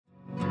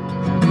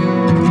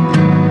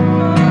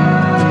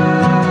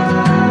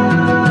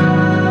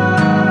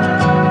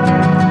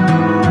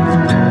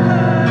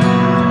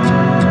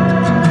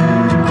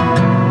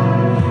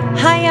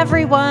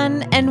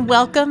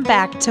welcome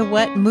back to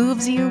What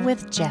Moves You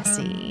with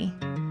Jessie.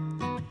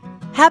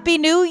 Happy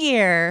New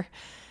Year!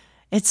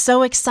 It's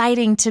so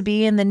exciting to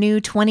be in the new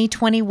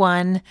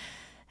 2021,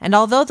 and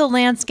although the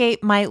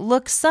landscape might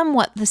look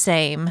somewhat the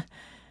same,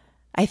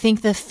 I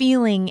think the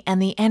feeling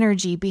and the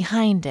energy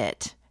behind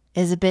it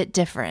is a bit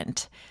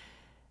different,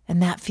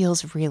 and that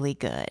feels really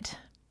good.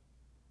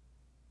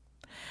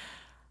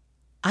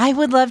 I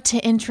would love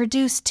to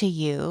introduce to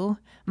you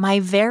my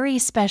very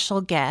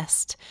special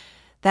guest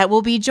that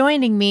will be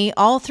joining me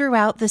all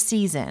throughout the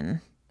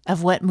season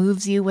of What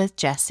Moves You with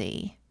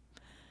Jessie.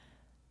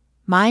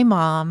 My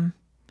mom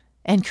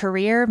and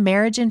career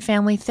marriage and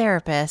family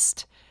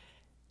therapist,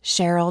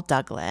 Cheryl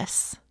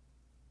Douglas.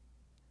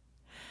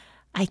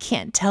 I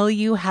can't tell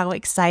you how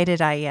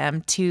excited I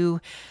am to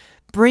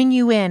bring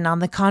you in on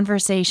the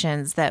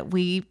conversations that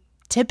we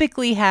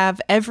typically have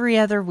every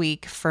other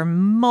week for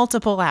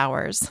multiple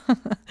hours.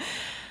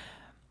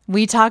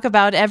 We talk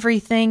about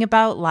everything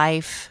about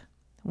life.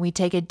 We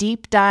take a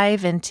deep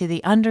dive into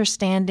the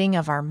understanding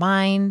of our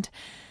mind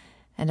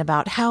and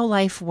about how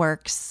life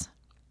works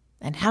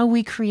and how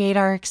we create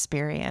our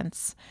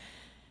experience.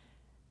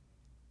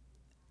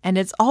 And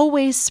it's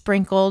always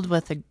sprinkled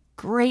with a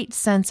great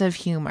sense of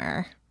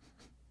humor,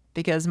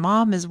 because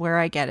Mom is where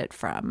I get it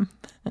from.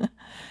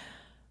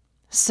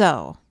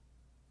 So,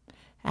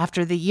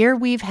 after the year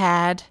we've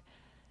had,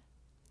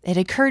 it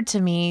occurred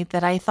to me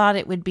that I thought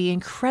it would be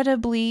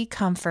incredibly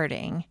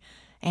comforting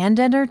and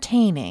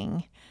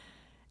entertaining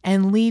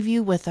and leave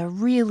you with a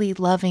really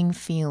loving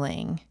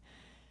feeling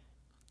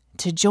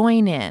to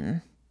join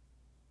in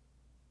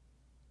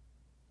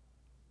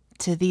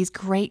to these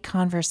great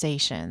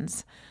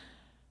conversations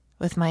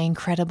with my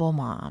incredible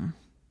mom.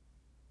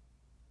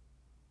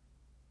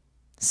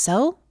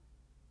 So,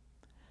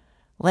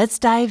 let's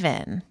dive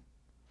in.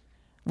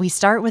 We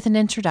start with an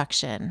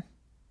introduction.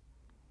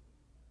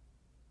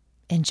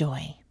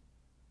 Enjoy.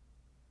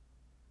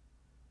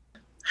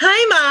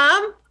 Hi,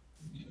 Mom.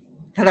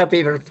 Hello,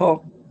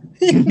 beautiful.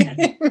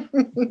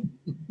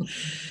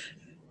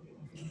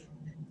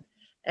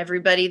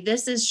 Everybody,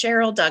 this is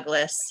Cheryl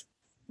Douglas,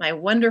 my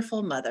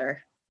wonderful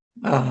mother.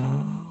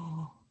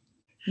 Oh,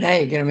 now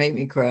you're going to make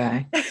me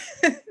cry.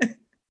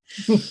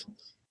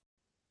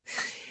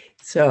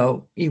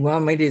 So you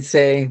want me to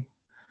say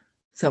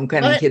some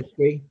kind of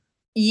history?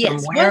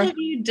 Yes. Somewhere? What have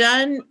you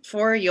done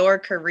for your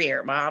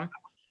career, Mom?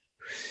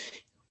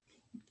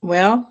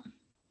 Well,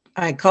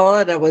 I call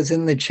it I was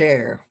in the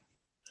chair,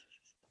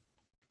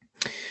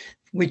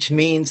 which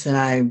means that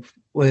I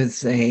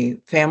was a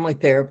family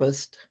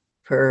therapist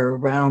for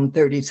around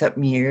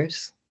 30-something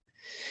years.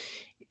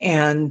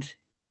 And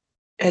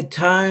at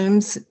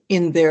times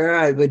in there,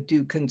 I would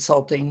do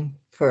consulting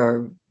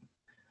for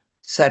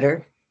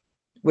Sutter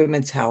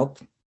Women's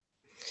Health.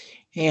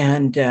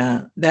 And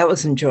that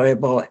was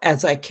enjoyable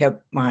as I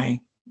kept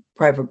my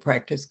private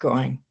practice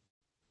going.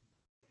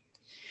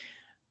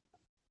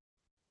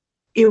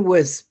 It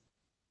was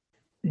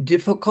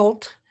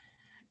difficult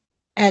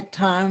at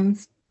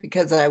times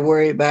because I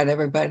worry about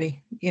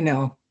everybody. You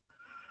know,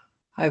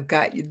 I've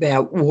got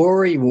that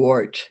worry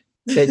wart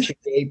that you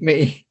gave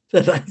me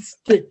that I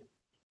stick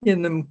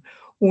in the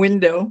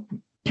window.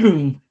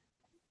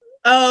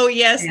 Oh,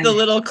 yes, and the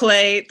little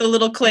clay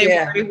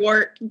worry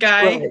wart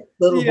guy. Right,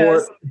 little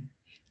wart.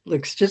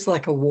 Looks just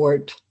like a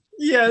wart.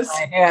 Yes.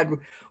 I had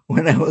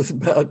when I was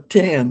about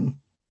 10.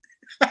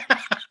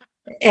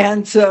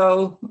 And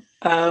so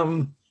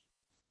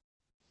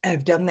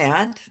I've done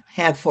that,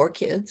 had 4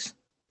 kids.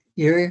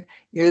 You're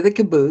the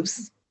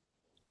caboose.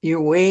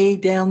 You're way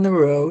down the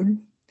road.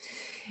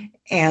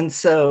 And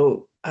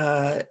so,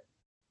 and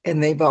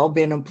they've all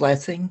been a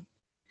blessing.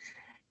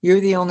 You're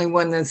the only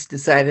one that's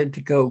decided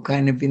to go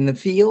kind of in the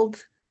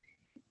field.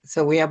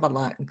 So we have a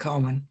lot in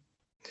common.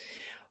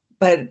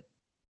 But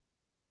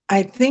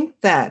I think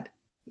that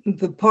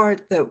the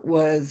part that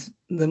was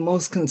the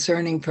most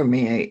concerning for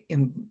me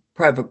in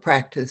private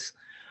practice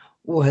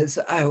was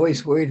I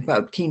always worried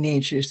about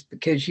teenagers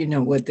because you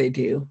know what they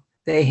do.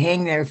 They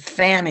hang their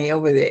fanny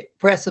over the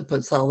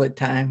precipice all the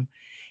time.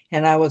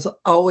 And I was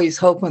always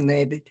hoping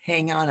they'd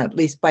hang on at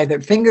least by their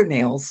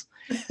fingernails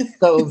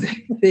so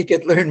they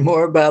could learn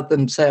more about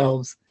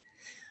themselves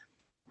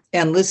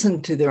and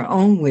listen to their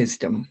own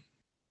wisdom.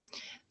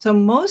 So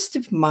most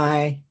of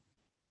my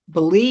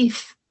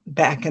belief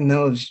back in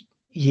those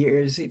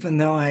years, even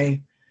though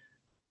I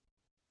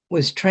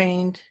was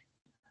trained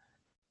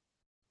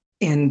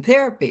in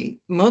therapy,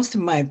 most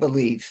of my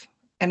belief,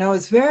 and I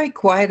was very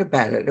quiet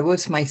about it, it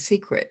was my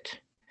secret.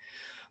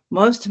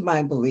 Most of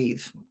my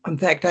belief, in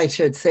fact, I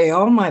should say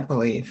all my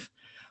belief,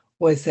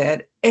 was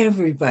that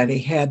everybody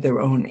had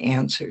their own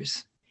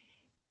answers.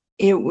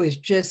 It was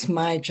just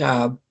my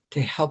job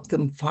to help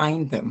them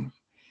find them,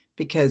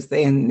 because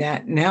then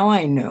now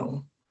I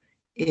know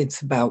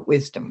it's about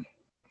wisdom.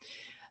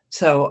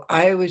 So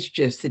I was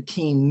just a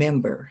team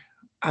member.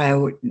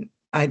 I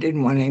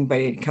didn't want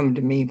anybody to come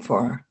to me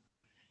for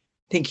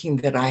thinking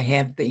that I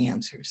had the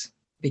answers,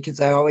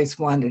 because I always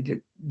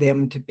wanted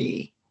them to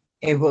be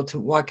able to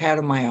walk out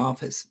of my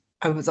office.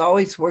 I was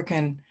always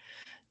working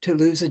to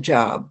lose a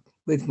job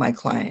with my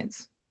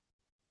clients.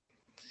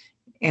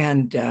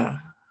 And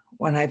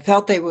when I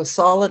felt they were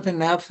solid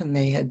enough and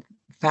they had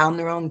found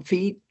their own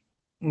feet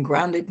and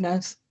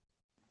groundedness,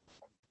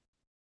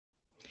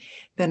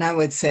 then I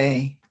would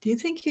say, do you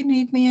think you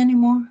need me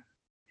anymore?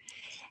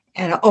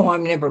 And, oh,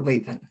 I'm never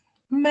leaving.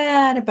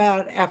 But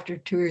about after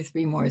 2 or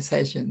 3 more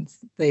sessions,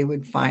 they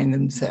would find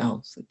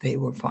themselves that they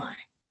were fine.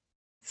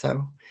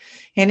 So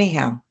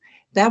anyhow,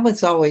 that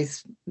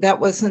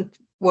wasn't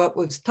what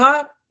was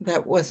taught.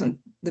 That wasn't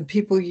the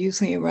people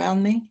usually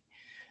around me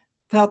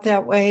felt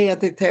that way,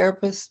 other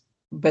therapists,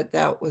 but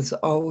that was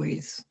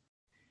always.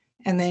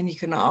 And then you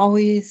can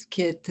always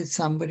get to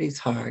somebody's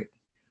heart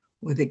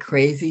with a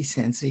crazy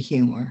sense of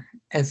humor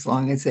as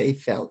long as they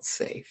felt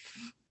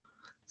safe.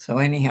 So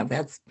anyhow,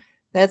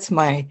 that's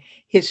my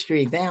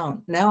history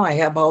now. Now I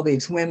have all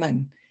these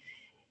women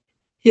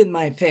in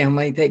my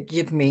family that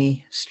give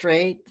me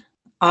straight,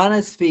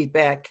 honest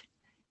feedback.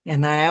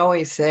 And I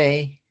always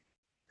say,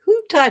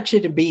 who taught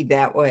you to be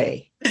that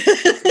way?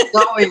 It's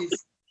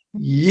always,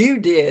 you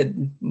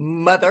did,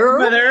 mother.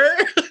 Mother.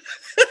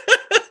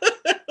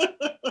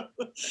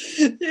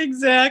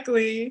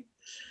 Exactly.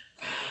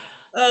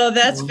 Oh,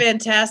 that's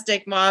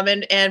fantastic, Mom.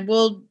 And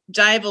we'll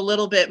dive a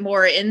little bit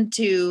more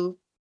into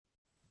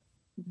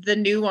the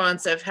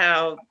nuance of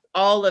how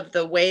all of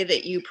the way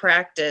that you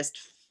practiced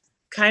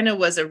kind of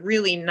was a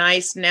really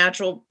nice,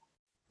 natural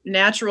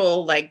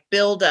like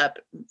build up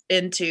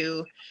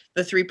into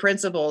the 3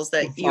 principles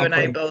that you and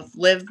I both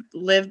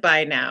live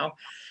by now.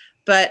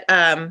 But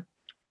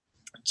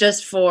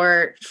just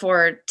for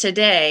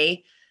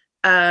today,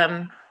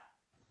 tell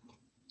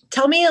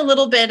me a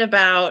little bit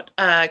about,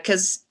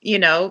 because,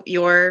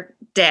 your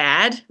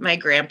dad, my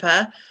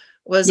grandpa,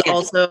 was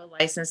also a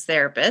licensed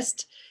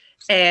therapist.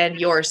 And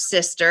your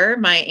sister,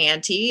 my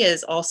auntie,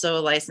 is also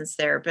a licensed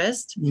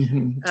therapist.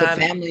 Mm-hmm. It's a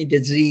family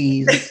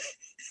disease.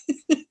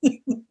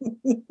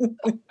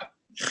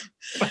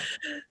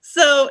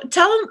 So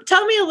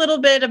tell me a little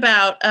bit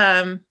about,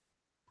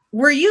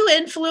 were you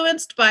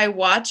influenced by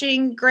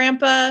watching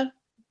Grandpa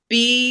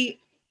be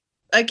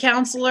a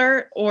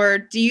counselor, or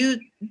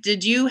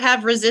did you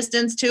have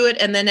resistance to it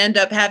and then end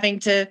up having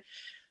to,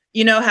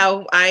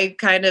 how I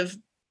kind of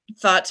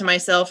thought to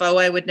myself, oh,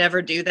 I would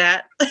never do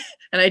that.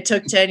 And I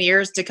took 10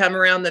 years to come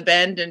around the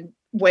bend and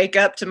wake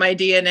up to my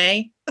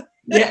DNA.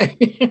 Yeah.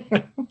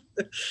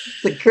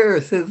 The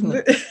curse, isn't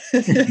it?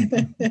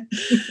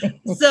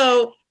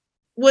 So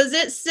was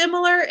it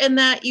similar in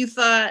that you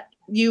thought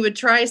you would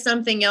try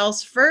something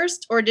else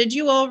first, or did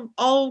you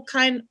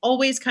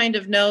always kind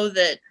of know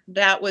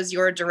that was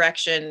your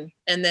direction,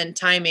 and then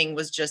timing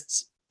was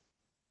just,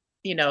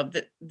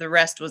 the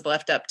rest was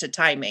left up to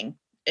timing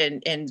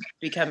and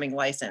becoming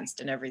licensed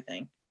and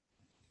everything?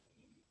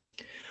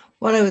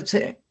 Well, I would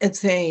say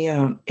it's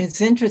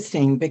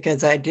interesting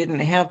because I didn't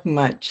have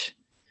much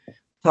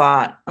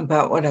thought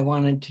about what I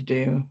wanted to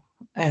do.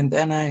 And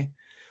then I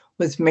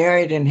was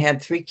married and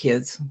had 3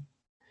 kids.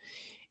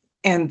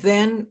 And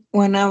then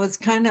when I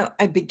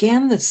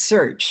began the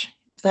search,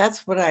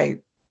 that's what I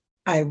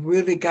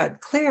really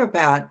got clear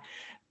about,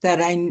 that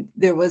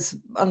there was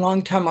a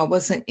long time I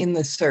wasn't in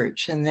the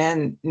search. And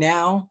then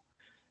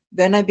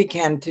I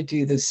began to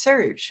do the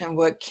search. And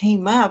what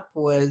came up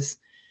was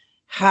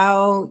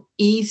how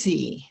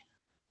easy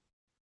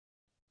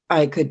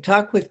I could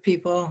talk with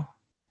people.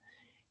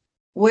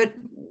 What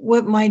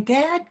my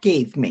dad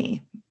gave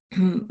me.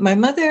 My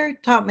mother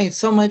taught me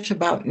so much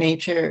about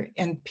nature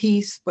and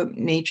peace, what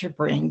nature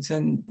brings,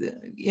 and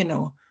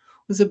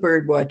was a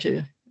bird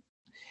watcher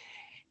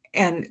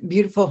and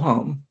beautiful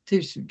home.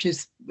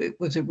 It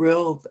was a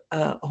real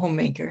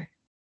homemaker.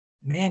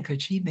 Man, could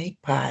she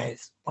make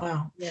pies?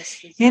 Wow.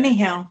 Yes.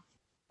 Anyhow,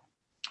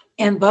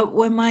 but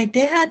what my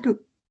dad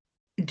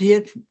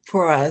did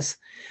for us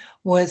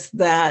was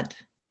that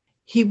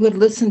he would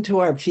listen to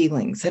our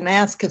feelings and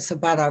ask us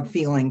about our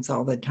feelings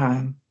all the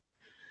time.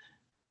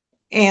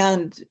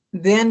 And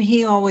then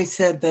he always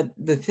said that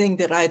the thing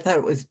that I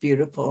thought was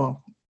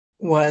beautiful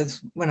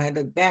was, when I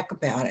look back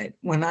about it,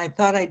 when I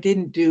thought I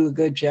didn't do a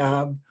good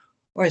job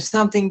or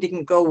something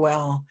didn't go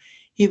well,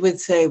 he would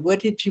say, what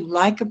did you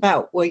like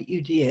about what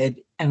you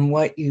did, and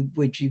what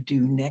would you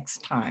do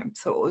next time?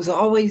 So it was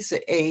always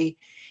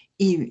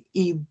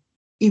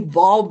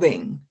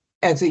evolving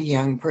as a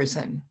young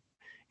person.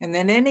 And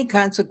then any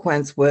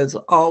consequence was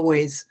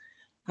always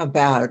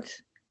about,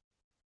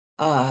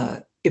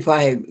 if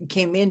I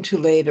came in too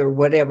late or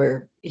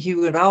whatever, he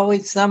would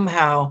always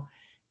somehow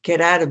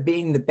get out of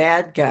being the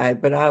bad guy,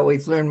 but I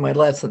always learned my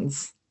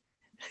lessons.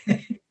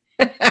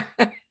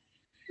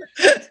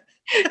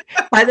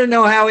 I don't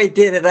know how he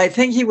did it. I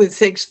think he was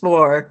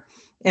 6'4"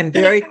 and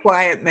very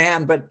quiet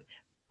man, but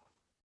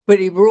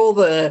he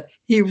ruled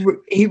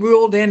he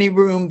ruled any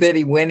room that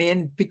he went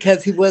in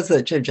because he was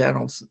such a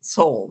gentle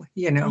soul,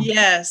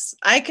 Yes,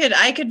 I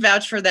could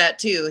vouch for that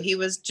too. He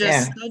was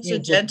just such a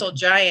gentle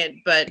giant,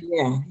 but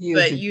you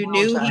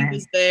knew giant. He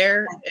was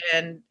there,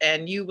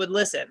 and you would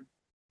listen.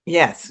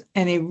 Yes,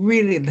 and he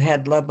really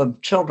had love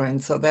of children,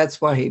 so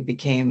that's why he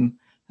became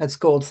a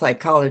school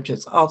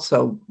psychologist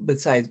also,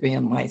 besides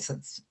being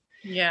licensed.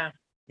 Yeah.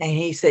 And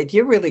he said,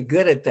 "You're really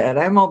good at that.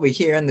 I'm over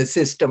here in the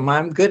system.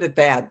 I'm good at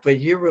that, but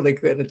you're really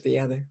good at the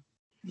other."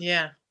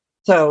 Yeah.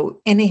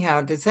 So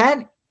anyhow, is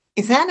that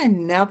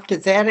enough?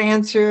 Does that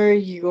answer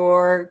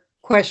your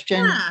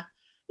question? Yeah.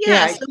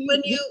 Yeah. So he,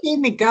 when he you,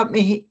 came and got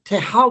me to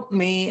help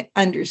me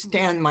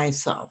understand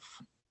myself.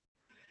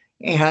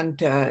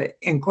 And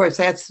of course,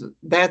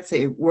 that's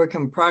a work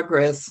in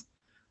progress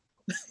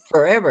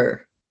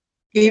forever.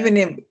 Even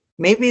if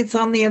maybe it's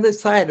on the other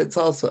side,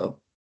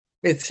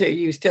 it's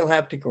you still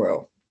have to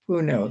grow.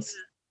 Who knows?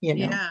 You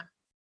know. yeah.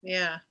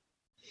 Yeah.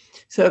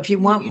 So if you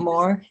want You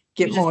more, You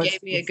get just more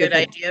gave me a good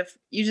specific. idea.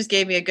 You just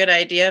gave me a good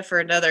idea for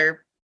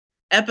another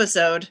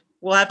episode.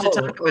 We'll have to Oh,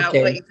 talk about what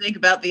okay. you think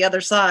about the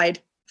other side.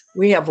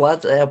 We have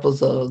lots of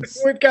episodes.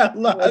 We've got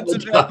all lots the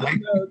of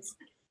time. episodes.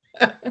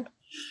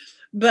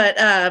 But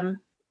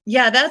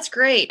yeah, that's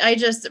great. I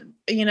just,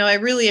 I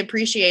really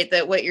appreciate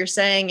that what you're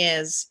saying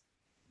is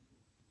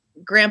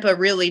Grandpa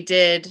really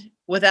did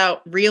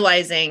without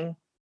realizing,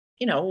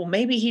 well,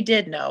 maybe he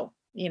did know.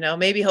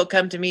 Maybe he'll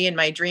come to me in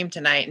my dream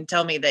tonight and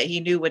tell me that he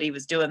knew what he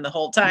was doing the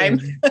whole time.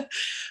 Yeah.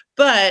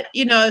 But,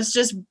 it's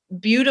just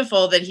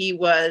beautiful that he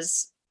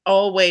was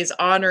always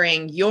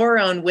honoring your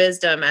own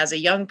wisdom as a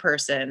young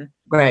person,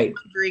 Right.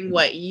 wondering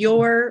what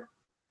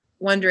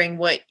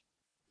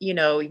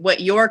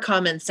your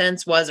common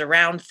sense was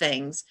around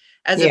things,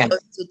 as Yes.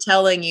 opposed to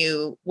telling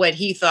you what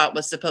he thought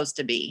was supposed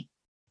to be.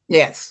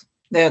 Yes.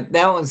 That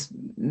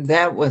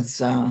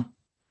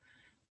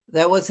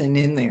wasn't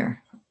in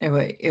there.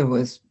 It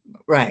was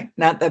right.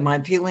 Not that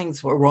my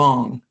feelings were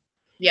wrong.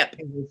 Yep.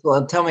 It was,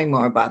 well, tell me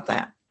more about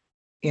that.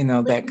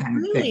 That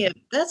kind of thing.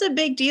 That's a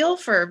big deal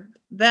for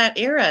that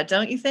era,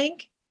 don't you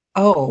think?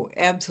 Oh,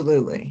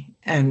 absolutely.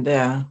 And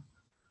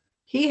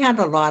he had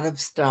a lot of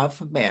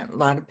stuff, a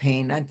lot of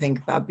pain, I think,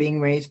 about being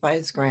raised by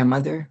his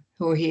grandmother,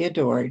 who he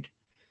adored,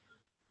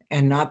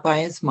 and not by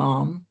his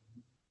mom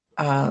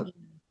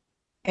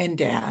and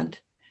dad,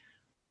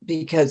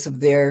 because of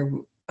their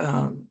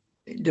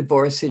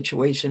divorce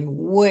situation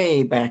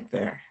way back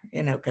there,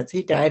 because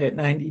he died at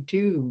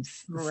 92,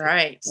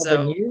 right?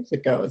 7 years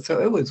ago.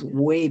 So it was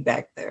way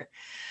back there.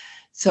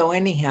 So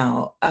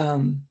anyhow,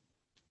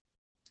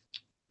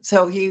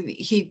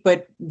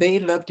 but they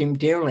loved him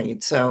dearly.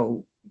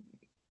 So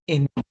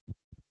they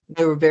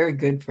were very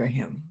good for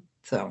him.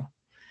 So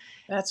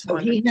that's so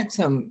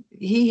wonderful.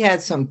 he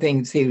had some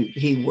things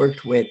he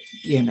worked with,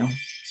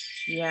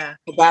 Yeah.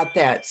 about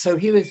that. So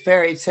he was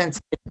very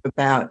sensitive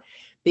about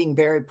being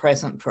very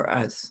present for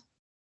us.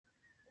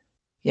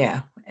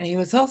 Yeah. And he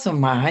was also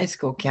my high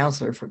school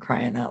counselor, for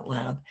crying out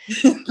loud.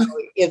 So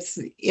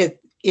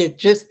it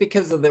just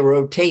because of the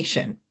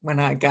rotation when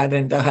I got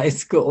into high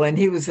school, and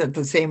he was at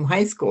the same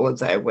high school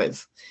as I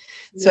was.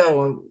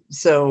 Yeah.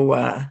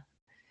 So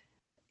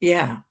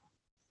yeah,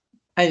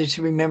 I just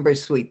remember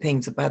sweet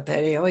things about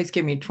that. He always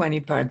gave me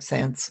 25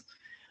 cents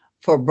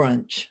for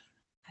brunch.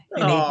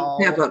 And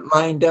he have it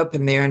lined up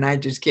in there, and I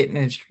just get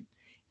in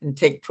and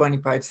take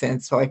 25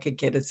 cents so I could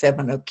get a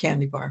 7-Up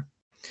candy bar.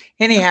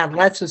 Anyhow,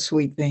 lots of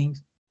sweet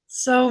things.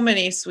 So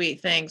many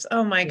sweet things.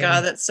 Oh my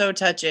God, that's so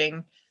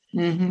touching.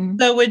 Mm-hmm.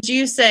 So would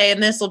you say,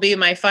 and this will be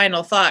my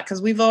final thought, because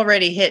we've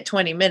already hit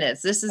 20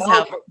 minutes. This is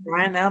how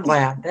crying out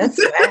loud. That's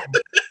bad.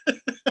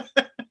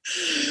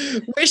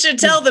 We should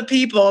tell the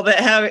people that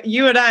how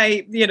you and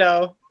I,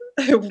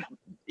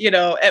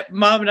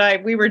 Mom and I,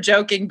 we were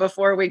joking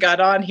before we got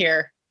on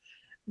here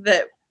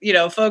that,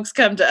 folks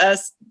come to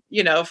us,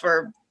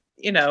 for,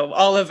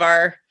 all of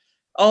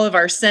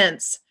our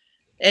sense.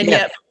 And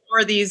yet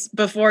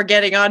before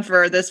getting on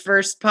for this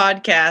first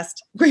podcast,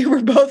 we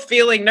were both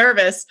feeling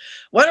nervous.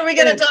 What are we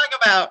going to talk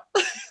about?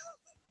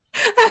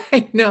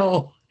 I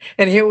know.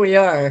 And here we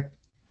are.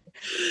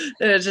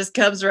 And it just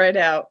comes right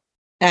out.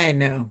 I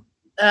know.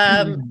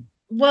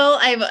 Well,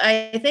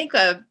 I think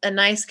a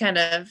nice kind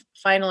of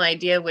final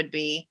idea would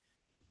be,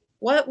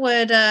 what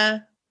would,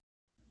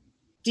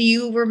 do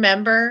you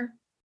remember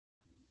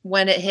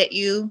when it hit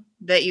you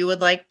that you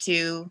would like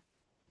to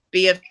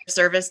be of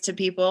service to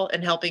people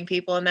and helping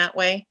people in that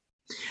way?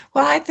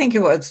 Well, I think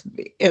it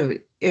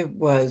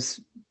was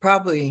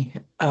probably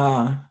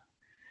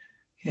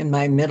in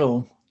my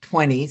middle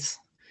 20s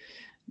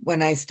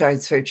when I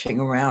started searching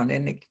around,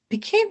 and it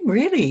became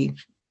really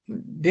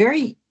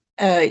very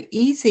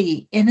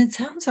easy. And it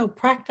sounds so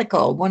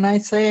practical when I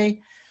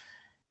say,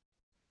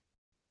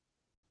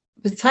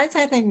 besides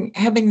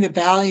having the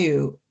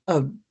value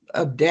of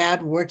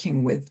dad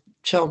working with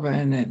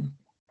children, and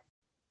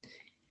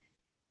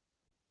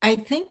I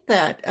think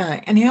that,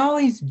 and he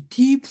always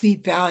deeply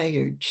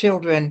valued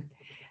children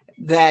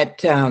that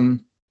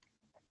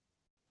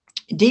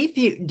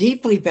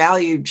deeply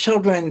valued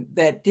children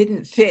that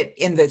didn't fit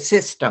in the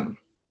system.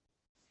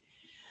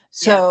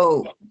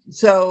 So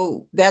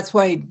that's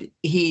why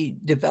he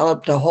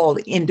developed a whole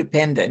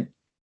independent,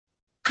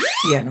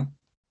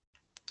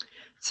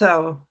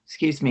 So,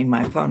 excuse me,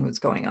 my phone was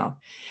going off.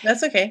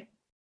 That's okay.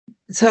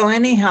 So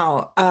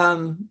anyhow,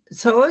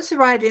 so it was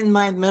right in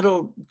my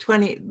middle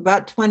 20,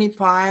 about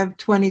 25,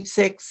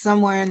 26,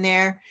 somewhere in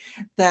there,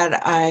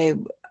 that I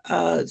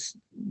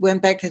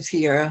went back to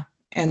Sierra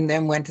and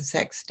then went to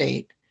Sac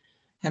State,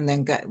 and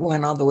then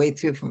went all the way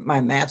through from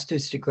my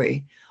master's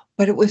degree.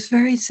 But it was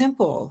very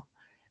simple.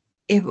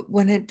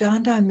 When it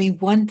dawned on me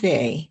one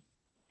day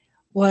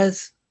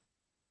was,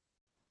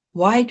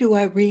 why do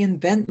I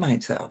reinvent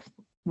myself?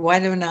 Why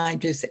don't I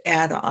just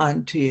add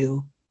on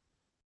to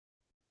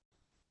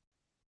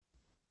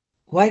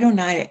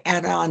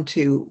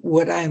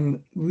what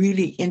I'm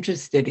really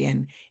interested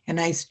in? And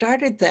I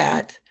started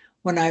that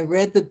when I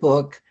read the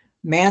book,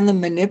 Man the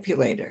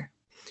Manipulator.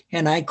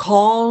 And I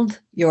called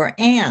your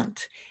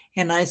aunt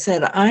and I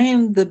said, I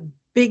am the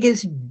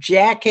biggest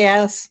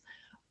jackass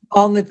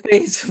on the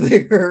face of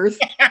the earth.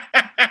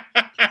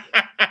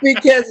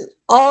 Because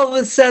all of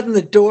a sudden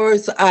the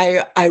doors,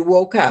 I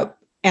woke up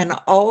and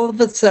all of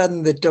a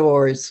sudden the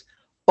doors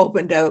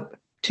opened up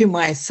to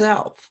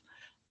myself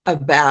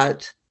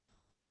about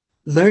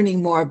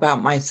learning more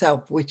about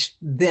myself, which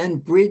then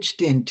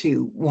bridged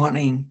into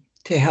wanting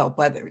to help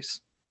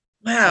others.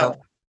 Wow.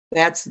 So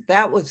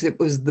it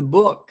was the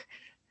book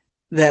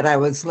that I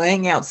was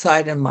laying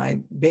outside in my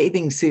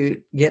bathing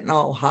suit, getting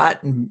all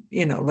hot and,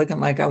 looking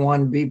like I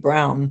wanted to be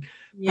brown.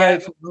 Yeah.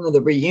 From one of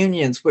the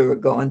reunions we were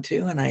going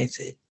to. And I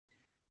said,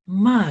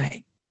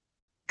 my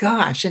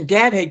gosh. And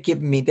Dad had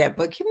given me that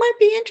book. You might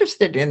be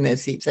interested in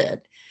this, he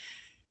said.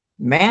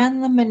 Man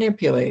the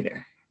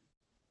Manipulator.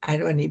 I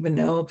don't even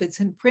know if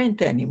it's in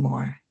print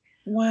anymore.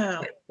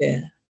 Wow.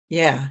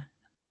 Yeah.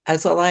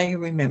 That's all I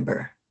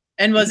remember.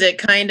 And was it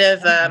kind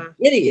of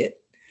idiot?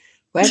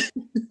 What?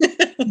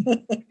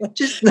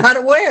 Just not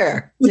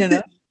aware,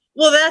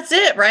 Well, that's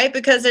it, right?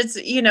 Because it's,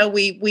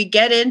 we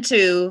get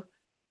into,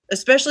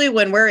 especially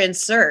when we're in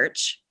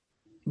search.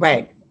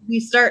 Right. We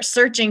start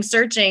searching,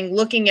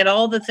 looking at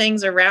all the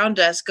things around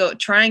us,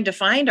 trying to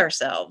find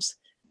ourselves.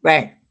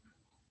 Right.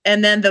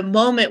 And then the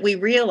moment we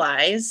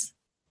realize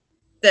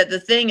that the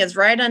thing is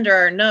right under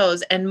our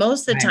nose, and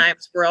most of the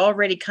times we're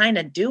already kind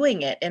of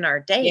doing it in our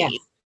days. Yeah.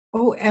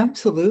 Oh,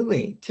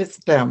 absolutely.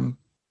 Just,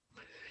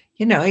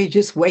 you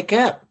just wake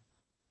up,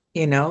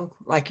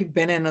 like you've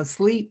been in a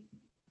sleep.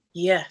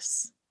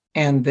 Yes.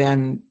 And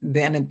then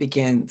it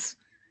begins.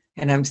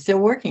 And I'm still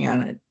working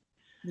on it.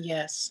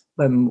 Yes.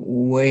 But I'm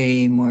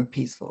way more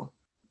peaceful,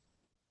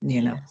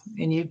 Yes.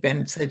 And you've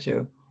been such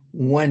a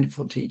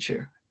wonderful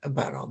teacher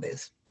about all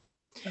this.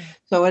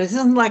 So it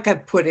isn't like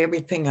I've put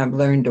everything I've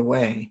learned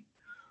away.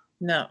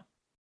 No.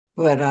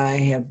 But I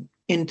have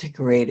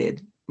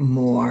integrated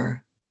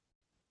more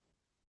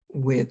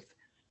with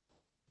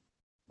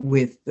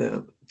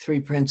the three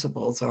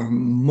principles, or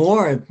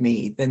more of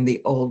me than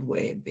the old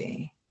way of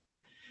being.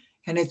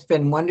 And it's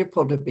been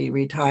wonderful to be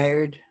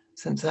retired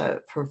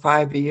for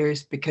 5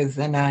 years, because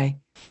then I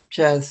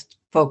just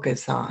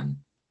focus on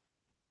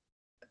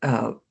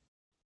the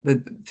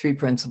three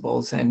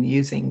principles and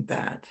using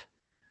that.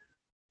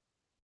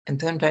 And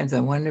sometimes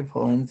I'm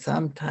wonderful, and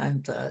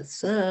sometimes I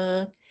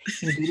suck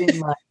and get in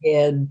my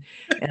head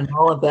and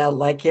all of that,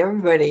 like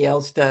everybody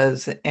else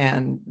does.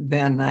 And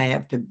then I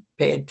have to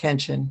pay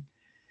attention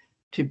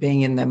to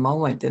being in the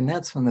moment, and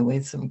that's when the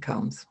wisdom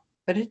comes.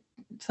 But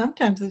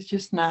sometimes it's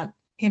just not,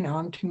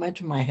 I'm too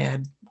much in my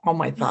head, all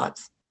my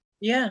thoughts.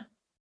 Yeah.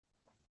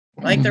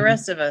 Like the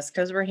rest of us,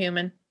 because we're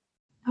human.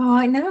 Oh,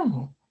 I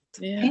know. It's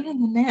a Yeah. pain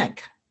in the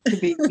neck to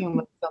be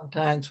human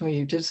sometimes, when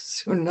you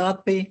just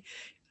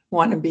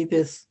want to be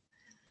this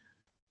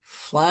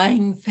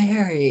flying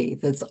fairy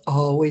that's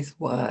always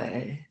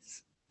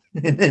wise.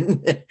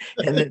 and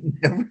it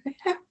never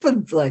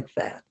happens like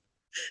that.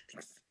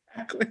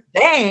 Exactly.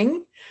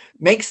 Dang,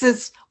 makes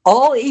us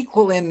all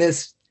equal in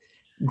this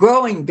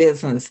growing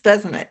business,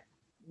 doesn't it?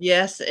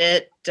 Yes,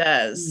 it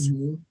does.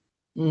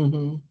 Mm-hmm.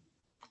 Mm-hmm.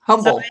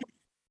 Humble.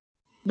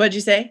 What'd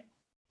you say?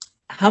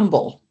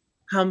 Humble.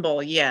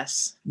 Humble,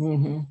 yes.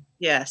 Mm-hmm.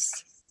 Yes.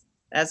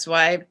 That's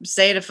why I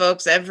say to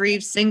folks,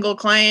 every single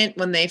client,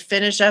 when they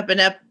finish up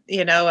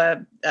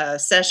a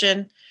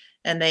session,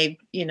 and they,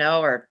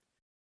 are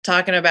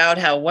talking about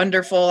how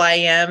wonderful I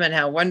am and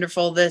how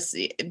wonderful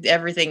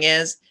everything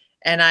is,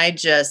 and I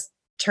just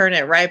turn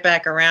it right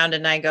back around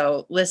and I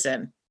go,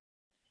 listen,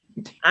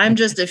 I'm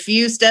just a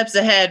few steps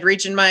ahead,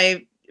 reaching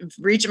my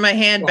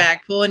hand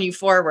back, pulling you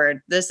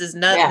forward. This is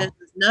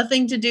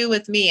nothing to do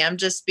with me. I'm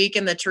just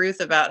speaking the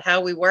truth about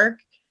how we work.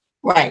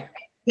 Right.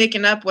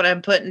 Picking up what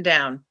I'm putting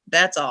down.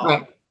 That's all.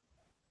 Right.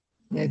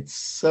 It's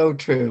so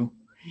true.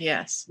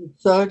 Yes.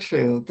 It's so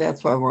true.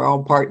 That's why we're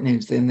all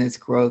partners in this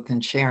growth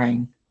and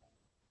sharing.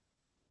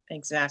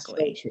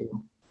 Exactly. So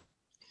true.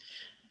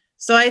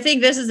 So I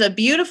think this is a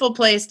beautiful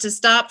place to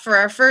stop for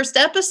our first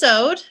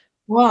episode.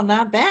 Well,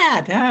 not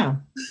bad, huh?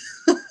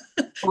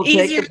 We'll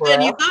Easier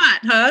than you thought,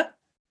 huh?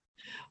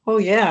 Oh,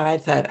 yeah. I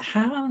thought,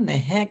 how in the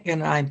heck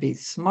can I be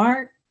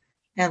smart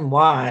and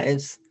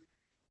wise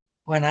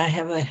when I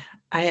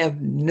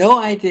have no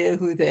idea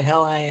who the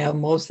hell I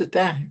am most of the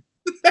time?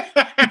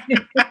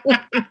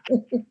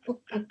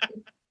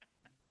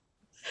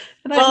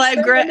 Well,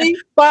 I'm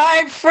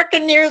 75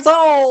 freaking years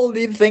old.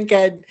 You'd think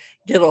I'd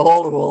get a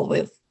hold of all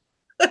this.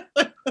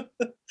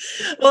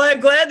 Well, I'm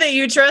glad that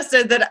you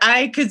trusted that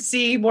I could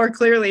see more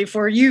clearly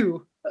for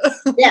you.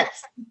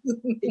 Yes,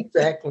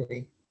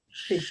 exactly.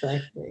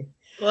 Exactly.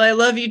 Well, I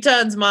love you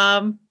tons,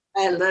 Mom.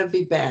 I love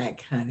you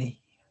back,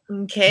 honey.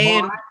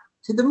 Okay. More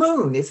to the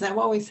moon. Isn't that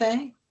what we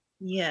say?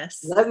 Yes.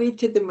 Love you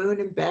to the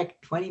moon and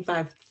back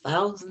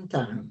 25,000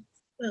 times.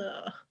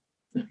 Ugh.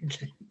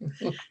 Okay.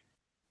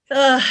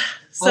 So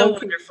Okay.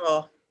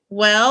 wonderful.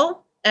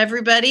 Well,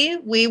 everybody,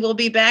 we will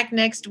be back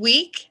next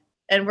week,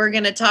 and we're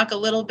going to talk a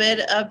little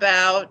bit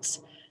about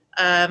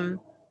the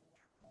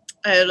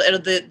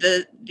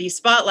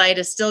spotlight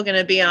is still going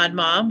to be on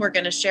Mom. We're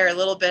going to share a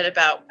little bit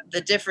about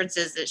the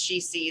differences that she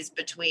sees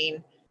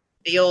between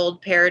the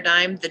old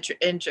paradigm,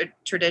 in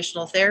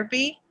traditional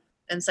therapy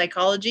and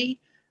psychology,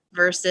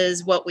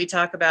 versus what we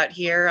talk about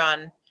here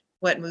on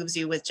What Moves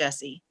You with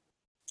Jessie.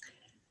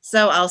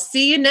 So I'll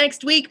see you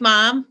next week,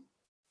 Mom.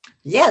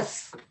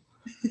 Yes.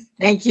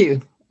 Thank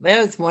you.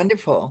 That was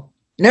wonderful.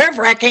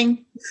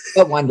 Nerve-wracking,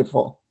 but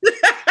wonderful.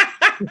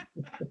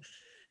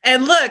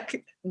 And look,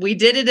 we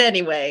did it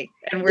anyway,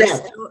 and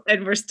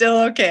we're still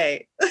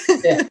okay.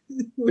 Yeah.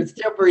 We're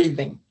still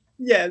breathing.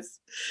 Yes.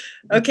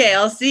 Okay,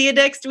 I'll see you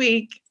next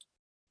week.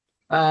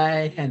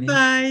 Bye, honey.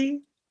 Bye.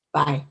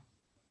 Bye.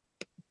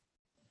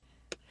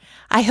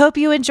 I hope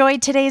you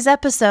enjoyed today's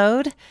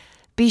episode.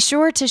 Be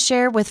sure to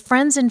share with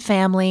friends and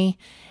family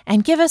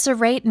and give us a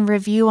rate and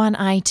review on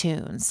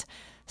iTunes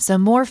so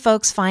more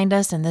folks find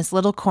us in this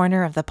little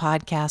corner of the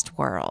podcast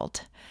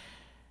world.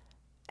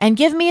 And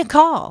give me a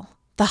call.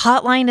 The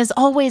hotline is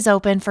always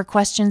open for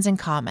questions and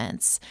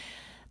comments.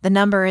 The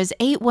number is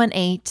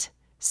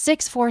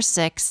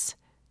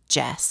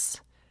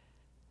 818-646-JESS.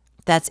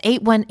 That's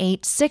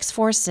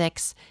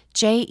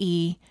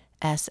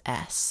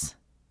 818-646-JESS.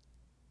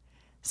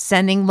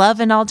 Sending love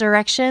in all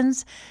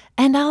directions,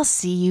 and I'll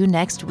see you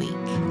next week.